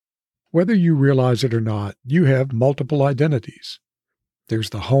Whether you realize it or not, you have multiple identities.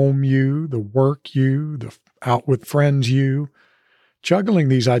 There's the home you, the work you, the out with friends you. Juggling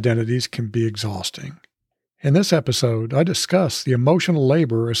these identities can be exhausting. In this episode, I discuss the emotional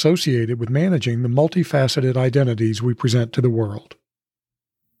labor associated with managing the multifaceted identities we present to the world.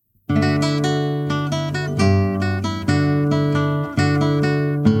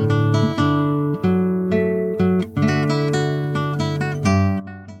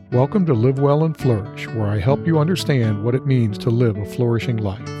 Welcome to Live Well and Flourish, where I help you understand what it means to live a flourishing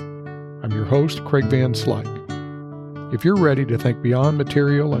life. I'm your host, Craig Van Slyke. If you're ready to think beyond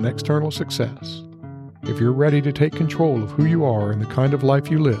material and external success, if you're ready to take control of who you are and the kind of life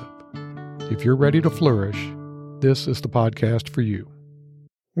you live, if you're ready to flourish, this is the podcast for you.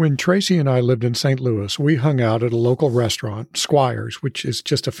 When Tracy and I lived in St. Louis, we hung out at a local restaurant, Squire's, which is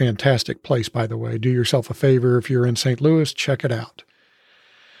just a fantastic place, by the way. Do yourself a favor if you're in St. Louis, check it out.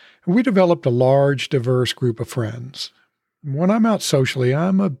 We developed a large, diverse group of friends. When I'm out socially,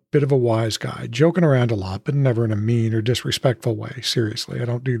 I'm a bit of a wise guy, joking around a lot, but never in a mean or disrespectful way. Seriously, I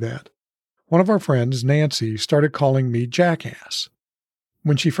don't do that. One of our friends, Nancy, started calling me Jackass.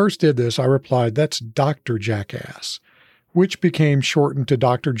 When she first did this, I replied, "That's Dr. Jackass," which became shortened to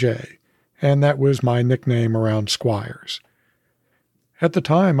Dr. J, and that was my nickname around Squires. At the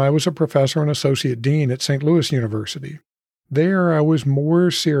time, I was a professor and associate dean at St. Louis University. There, I was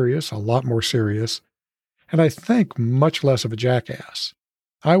more serious, a lot more serious, and I think much less of a jackass.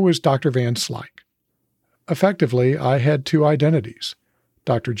 I was Dr. Van Slyke. Effectively, I had two identities,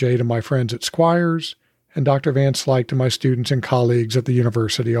 Dr. J to my friends at Squires, and Dr. Van Slyke to my students and colleagues at the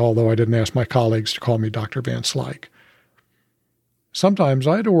university, although I didn't ask my colleagues to call me Dr. Van Slyke. Sometimes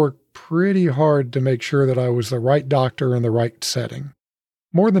I had to work pretty hard to make sure that I was the right doctor in the right setting.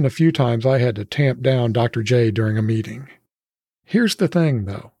 More than a few times I had to tamp down Dr. J during a meeting. Here's the thing,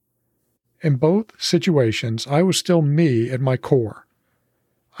 though. In both situations, I was still me at my core.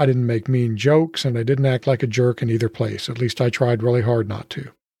 I didn't make mean jokes, and I didn't act like a jerk in either place. At least I tried really hard not to.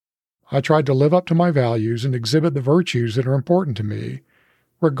 I tried to live up to my values and exhibit the virtues that are important to me,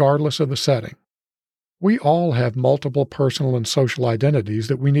 regardless of the setting. We all have multiple personal and social identities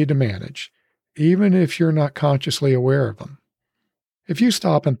that we need to manage, even if you're not consciously aware of them. If you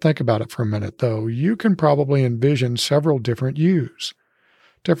stop and think about it for a minute, though, you can probably envision several different yous,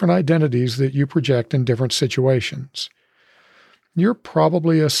 different identities that you project in different situations. You're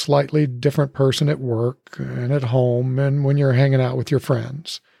probably a slightly different person at work and at home and when you're hanging out with your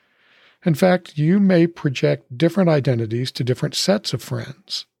friends. In fact, you may project different identities to different sets of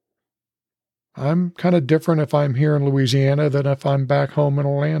friends. I'm kind of different if I'm here in Louisiana than if I'm back home in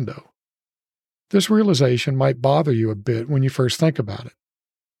Orlando. This realization might bother you a bit when you first think about it.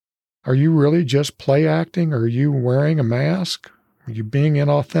 Are you really just play acting, or are you wearing a mask? Are you being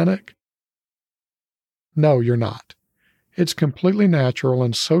inauthentic? No, you're not. It's completely natural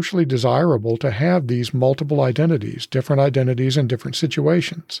and socially desirable to have these multiple identities, different identities in different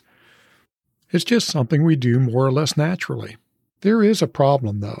situations. It's just something we do more or less naturally. There is a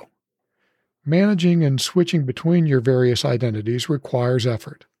problem, though. Managing and switching between your various identities requires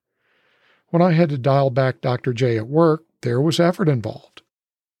effort. When I had to dial back Dr. J at work, there was effort involved.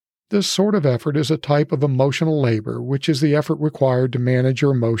 This sort of effort is a type of emotional labor, which is the effort required to manage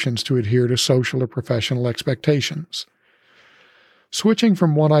your emotions to adhere to social or professional expectations. Switching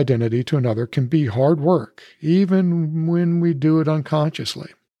from one identity to another can be hard work, even when we do it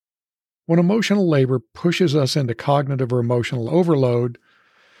unconsciously. When emotional labor pushes us into cognitive or emotional overload,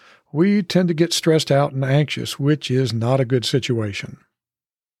 we tend to get stressed out and anxious, which is not a good situation.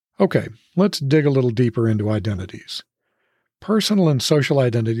 Okay, let's dig a little deeper into identities. Personal and social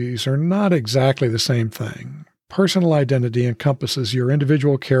identities are not exactly the same thing. Personal identity encompasses your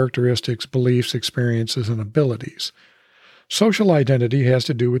individual characteristics, beliefs, experiences, and abilities. Social identity has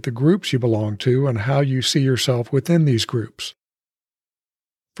to do with the groups you belong to and how you see yourself within these groups.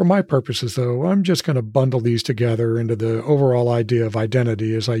 For my purposes, though, I'm just going to bundle these together into the overall idea of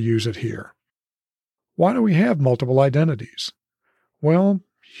identity as I use it here. Why do we have multiple identities? Well,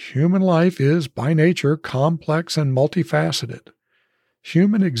 human life is, by nature, complex and multifaceted.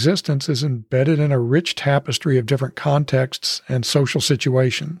 Human existence is embedded in a rich tapestry of different contexts and social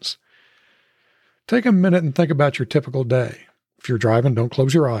situations. Take a minute and think about your typical day. If you're driving, don't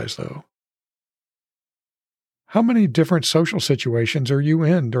close your eyes, though. How many different social situations are you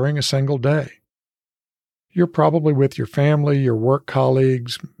in during a single day? You're probably with your family, your work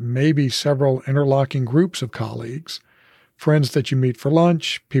colleagues, maybe several interlocking groups of colleagues, friends that you meet for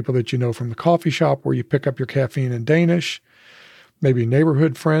lunch, people that you know from the coffee shop where you pick up your caffeine and Danish, maybe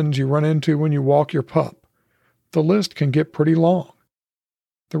neighborhood friends you run into when you walk your pup. The list can get pretty long.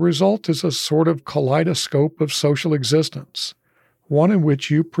 The result is a sort of kaleidoscope of social existence, one in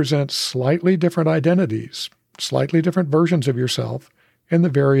which you present slightly different identities, slightly different versions of yourself in the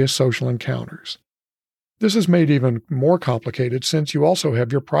various social encounters. This is made even more complicated since you also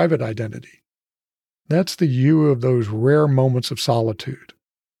have your private identity. That's the you of those rare moments of solitude.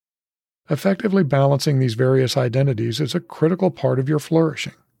 Effectively balancing these various identities is a critical part of your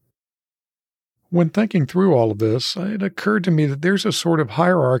flourishing. When thinking through all of this, it occurred to me that there's a sort of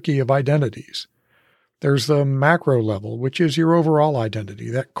hierarchy of identities. There's the macro level, which is your overall identity,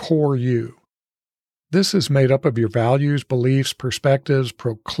 that core you. This is made up of your values, beliefs, perspectives,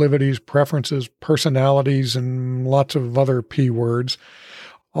 proclivities, preferences, personalities, and lots of other P words,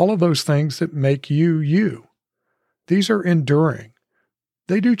 all of those things that make you you. These are enduring.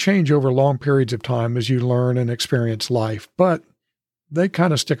 They do change over long periods of time as you learn and experience life, but they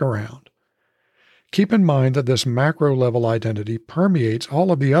kind of stick around. Keep in mind that this macro-level identity permeates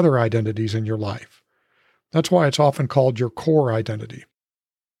all of the other identities in your life. That's why it's often called your core identity.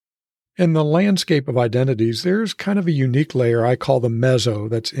 In the landscape of identities, there's kind of a unique layer I call the meso,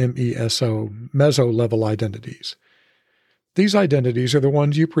 that's M-E-S-O, meso-level identities. These identities are the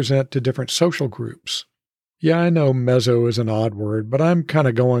ones you present to different social groups. Yeah, I know meso is an odd word, but I'm kind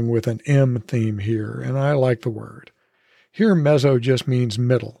of going with an M theme here, and I like the word. Here, meso just means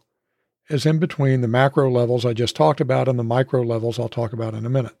middle, as in between the macro levels I just talked about and the micro levels I'll talk about in a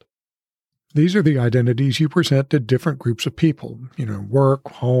minute. These are the identities you present to different groups of people, work,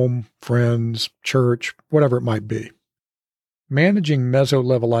 home, friends, church, whatever it might be. Managing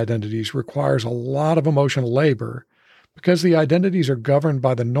meso-level identities requires a lot of emotional labor because the identities are governed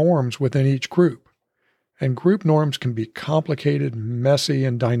by the norms within each group, and group norms can be complicated, messy,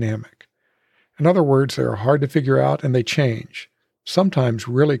 and dynamic. In other words, they're hard to figure out and they change, sometimes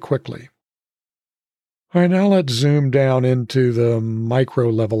really quickly. All right, now let's zoom down into the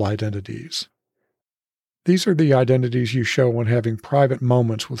micro-level identities. These are the identities you show when having private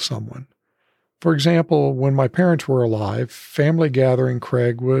moments with someone. For example, when my parents were alive, family gathering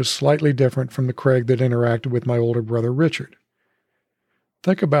Craig was slightly different from the Craig that interacted with my older brother Richard.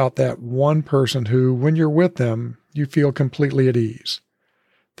 Think about that one person who, when you're with them, you feel completely at ease.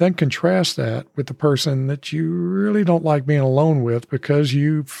 Then contrast that with the person that you really don't like being alone with because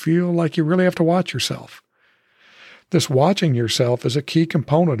you feel like you really have to watch yourself. This watching yourself is a key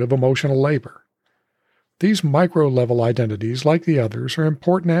component of emotional labor. These micro-level identities, like the others, are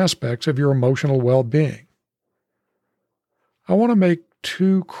important aspects of your emotional well-being. I want to make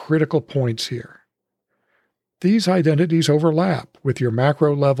two critical points here. These identities overlap, with your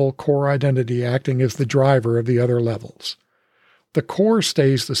macro-level core identity acting as the driver of the other levels. The core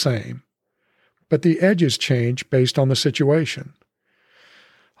stays the same, but the edges change based on the situation.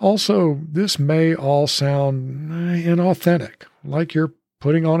 Also, this may all sound inauthentic, like you're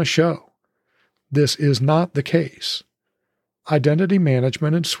putting on a show. This is not the case. Identity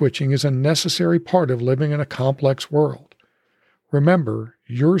management and switching is a necessary part of living in a complex world. Remember,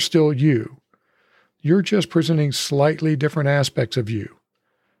 you're still you. You're just presenting slightly different aspects of you.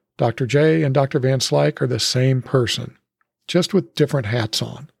 Dr. J and Dr. Van Slyke are the same person, just with different hats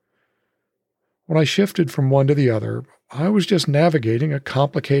on. When I shifted from one to the other, I was just navigating a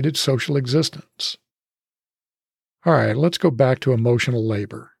complicated social existence. All right, let's go back to emotional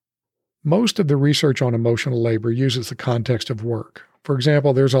labor. Most of the research on emotional labor uses the context of work. For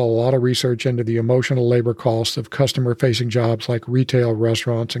example, there's a lot of research into the emotional labor costs of customer-facing jobs like retail,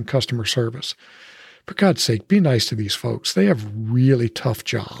 restaurants, and customer service. For God's sake, be nice to these folks. They have really tough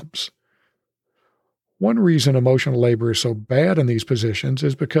jobs. One reason emotional labor is so bad in these positions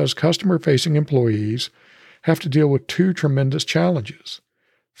is because customer-facing employees have to deal with two tremendous challenges.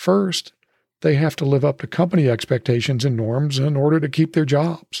 First, they have to live up to company expectations and norms in order to keep their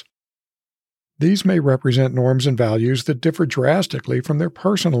jobs. These may represent norms and values that differ drastically from their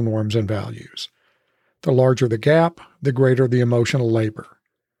personal norms and values. The larger the gap, the greater the emotional labor.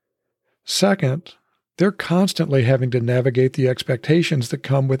 Second, they're constantly having to navigate the expectations that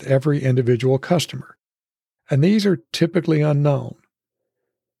come with every individual customer, and these are typically unknown.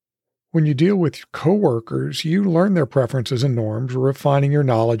 When you deal with coworkers, you learn their preferences and norms, refining your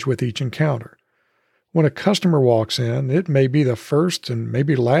knowledge with each encounter. When a customer walks in, it may be the first and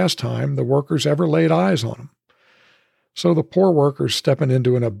maybe last time the workers ever laid eyes on them. So the poor workers stepping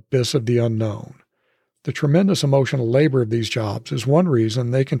into an abyss of the unknown. The tremendous emotional labor of these jobs is one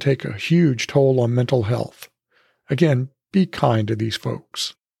reason they can take a huge toll on mental health. Again, be kind to these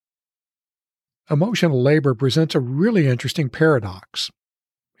folks. Emotional labor presents a really interesting paradox.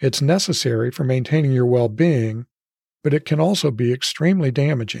 It's necessary for maintaining your well-being, but it can also be extremely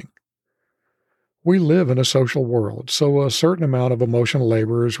damaging. We live in a social world, so a certain amount of emotional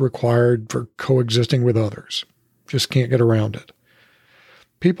labor is required for coexisting with others. Just can't get around it.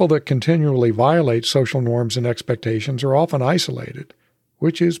 People that continually violate social norms and expectations are often isolated,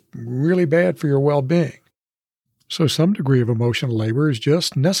 which is really bad for your well-being. So some degree of emotional labor is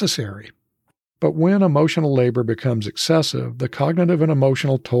just necessary. But when emotional labor becomes excessive, the cognitive and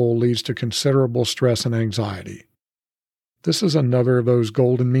emotional toll leads to considerable stress and anxiety. This is another of those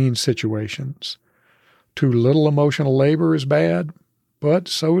golden mean situations. Too little emotional labor is bad, but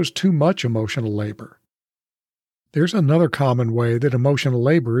so is too much emotional labor. There's another common way that emotional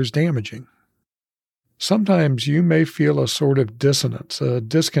labor is damaging. Sometimes you may feel a sort of dissonance, a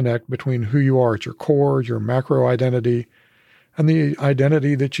disconnect between who you are at your core, your macro identity, and the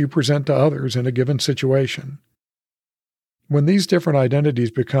identity that you present to others in a given situation. When these different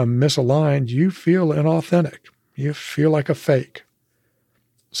identities become misaligned, you feel inauthentic. You feel like a fake.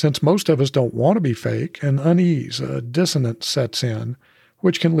 Since most of us don't want to be fake, an unease, a dissonance sets in,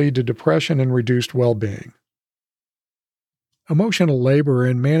 which can lead to depression and reduced well-being. Emotional labor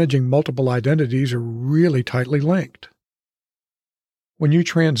and managing multiple identities are really tightly linked. When you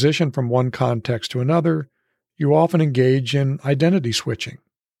transition from one context to another, you often engage in identity switching,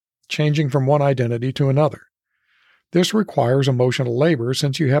 changing from one identity to another. This requires emotional labor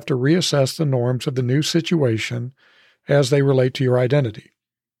since you have to reassess the norms of the new situation as they relate to your identity.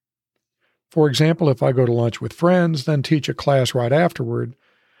 For example, if I go to lunch with friends, then teach a class right afterward,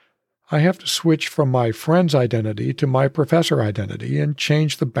 I have to switch from my friend's identity to my professor identity and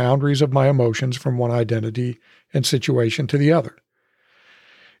change the boundaries of my emotions from one identity and situation to the other.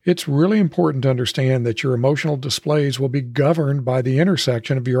 It's really important to understand that your emotional displays will be governed by the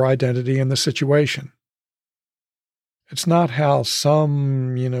intersection of your identity and the situation. It's not how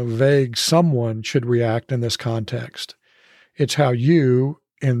some, vague someone should react in this context. It's how you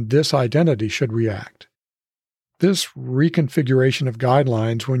in this identity should react. This reconfiguration of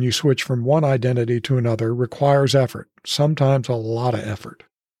guidelines when you switch from one identity to another requires effort, sometimes a lot of effort.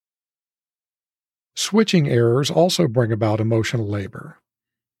 Switching errors also bring about emotional labor.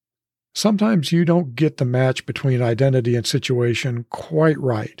 Sometimes you don't get the match between identity and situation quite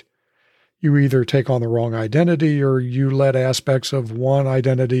right. You either take on the wrong identity or you let aspects of one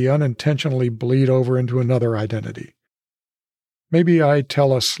identity unintentionally bleed over into another identity. Maybe I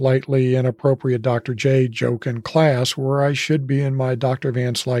tell a slightly inappropriate Dr. J joke in class where I should be in my Dr.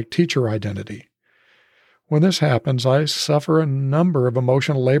 Van Slyke teacher identity. When this happens, I suffer a number of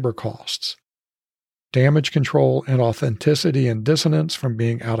emotional labor costs. Damage control and authenticity and dissonance from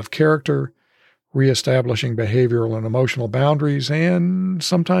being out of character, reestablishing behavioral and emotional boundaries, and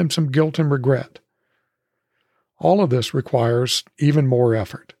sometimes some guilt and regret. All of this requires even more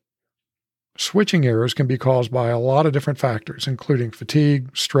effort. Switching errors can be caused by a lot of different factors, including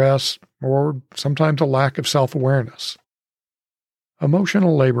fatigue, stress, or sometimes a lack of self-awareness.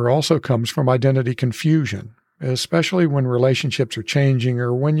 Emotional labor also comes from identity confusion, especially when relationships are changing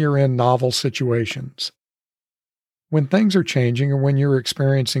or when you're in novel situations. When things are changing or when you're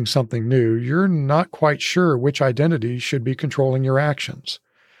experiencing something new, you're not quite sure which identity should be controlling your actions.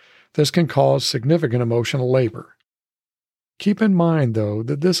 This can cause significant emotional labor. Keep in mind, though,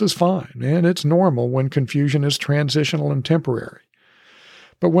 that this is fine, and it's normal when confusion is transitional and temporary.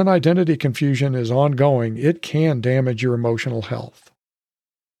 But when identity confusion is ongoing, it can damage your emotional health.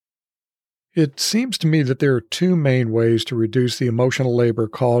 It seems to me that there are two main ways to reduce the emotional labor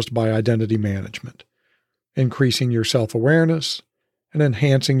caused by identity management: increasing your self-awareness and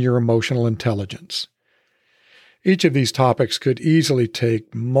enhancing your emotional intelligence. Each of these topics could easily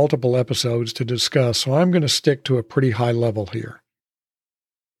take multiple episodes to discuss, so I'm going to stick to a pretty high level here.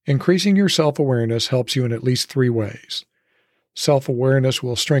 Increasing your self-awareness helps you in at least three ways. Self-awareness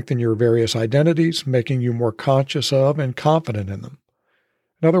will strengthen your various identities, making you more conscious of and confident in them.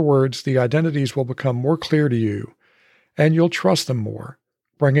 In other words, the identities will become more clear to you, and you'll trust them more,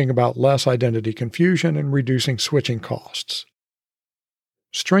 bringing about less identity confusion and reducing switching costs.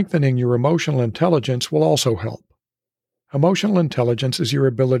 Strengthening your emotional intelligence will also help. Emotional intelligence is your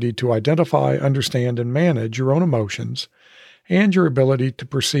ability to identify, understand, and manage your own emotions, and your ability to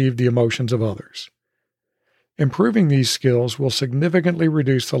perceive the emotions of others. Improving these skills will significantly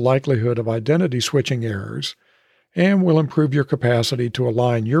reduce the likelihood of identity switching errors and will improve your capacity to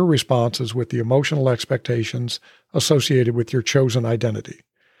align your responses with the emotional expectations associated with your chosen identity.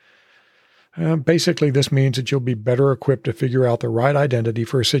 Basically, this means that you'll be better equipped to figure out the right identity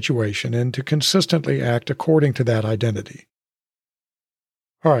for a situation and to consistently act according to that identity.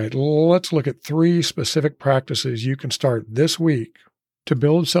 All right, let's look at 3 specific practices you can start this week to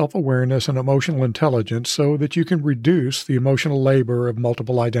build self-awareness and emotional intelligence so that you can reduce the emotional labor of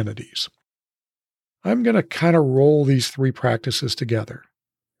multiple identities. I'm going to kind of roll these three practices together.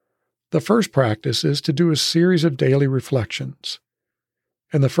 The first practice is to do a series of daily reflections.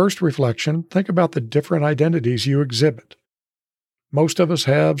 In the first reflection, think about the different identities you exhibit. Most of us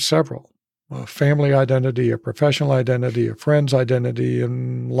have several: a family identity, a professional identity, a friend's identity,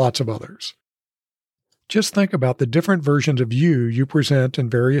 and lots of others. Just think about the different versions of you present in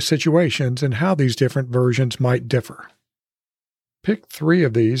various situations and how these different versions might differ. Pick 3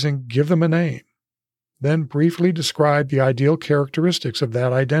 of these and give them a name. Then briefly describe the ideal characteristics of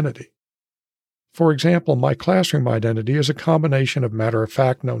that identity. For example, my classroom identity is a combination of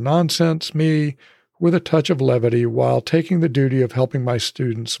matter-of-fact, no-nonsense me with a touch of levity while taking the duty of helping my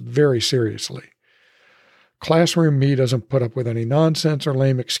students very seriously. Classroom me doesn't put up with any nonsense or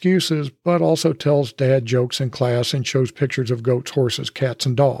lame excuses, but also tells dad jokes in class and shows pictures of goats, horses, cats,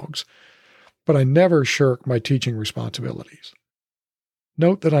 and dogs. But I never shirk my teaching responsibilities.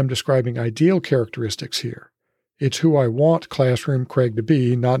 Note that I'm describing ideal characteristics here. It's who I want Classroom Craig to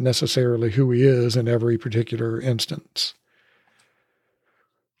be, not necessarily who he is in every particular instance.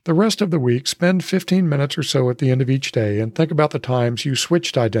 The rest of the week, spend 15 minutes or so at the end of each day and think about the times you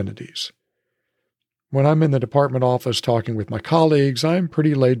switched identities. When I'm in the department office talking with my colleagues, I'm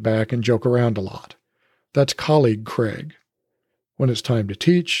pretty laid back and joke around a lot. That's colleague Craig. When it's time to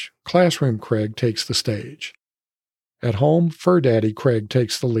teach, Classroom Craig takes the stage. At home, Fur Daddy Craig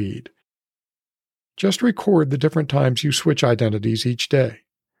takes the lead. Just record the different times you switch identities each day.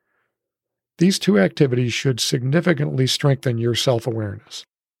 These 2 activities should significantly strengthen your self-awareness.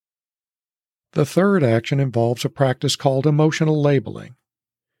 The third action involves a practice called emotional labeling.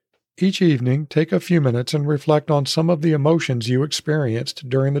 Each evening, take a few minutes and reflect on some of the emotions you experienced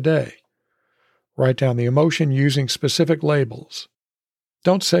during the day. Write down the emotion using specific labels.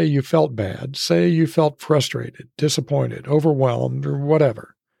 Don't say you felt bad. Say you felt frustrated, disappointed, overwhelmed, or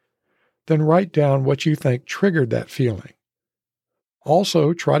whatever. Then write down what you think triggered that feeling.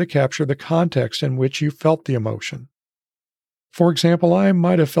 Also, try to capture the context in which you felt the emotion. For example, I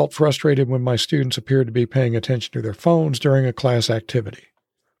might have felt frustrated when my students appeared to be paying attention to their phones during a class activity.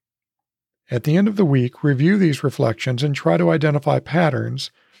 At the end of the week, review these reflections and try to identify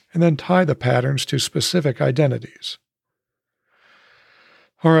patterns, and then tie the patterns to specific identities.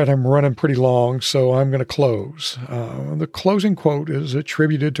 All right, I'm running pretty long, so I'm going to close. The closing quote is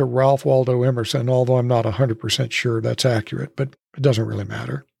attributed to Ralph Waldo Emerson, although I'm not 100% sure that's accurate, but it doesn't really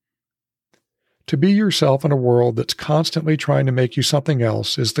matter. To be yourself in a world that's constantly trying to make you something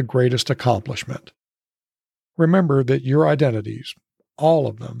else is the greatest accomplishment. Remember that your identities, all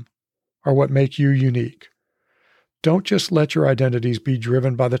of them, are what make you unique. Don't just let your identities be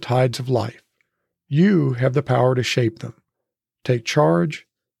driven by the tides of life. You have the power to shape them. Take charge,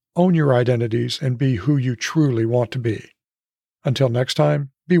 own your identities, and be who you truly want to be. Until next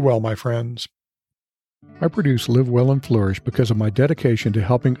time, be well, my friends. I produce Live Well and Flourish because of my dedication to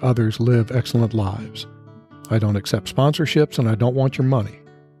helping others live excellent lives. I don't accept sponsorships and I don't want your money.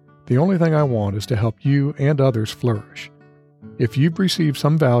 The only thing I want is to help you and others flourish. If you've received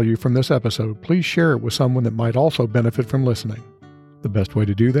some value from this episode, please share it with someone that might also benefit from listening. The best way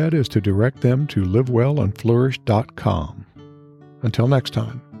to do that is to direct them to livewellandflourish.com. Until next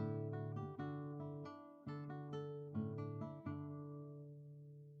time.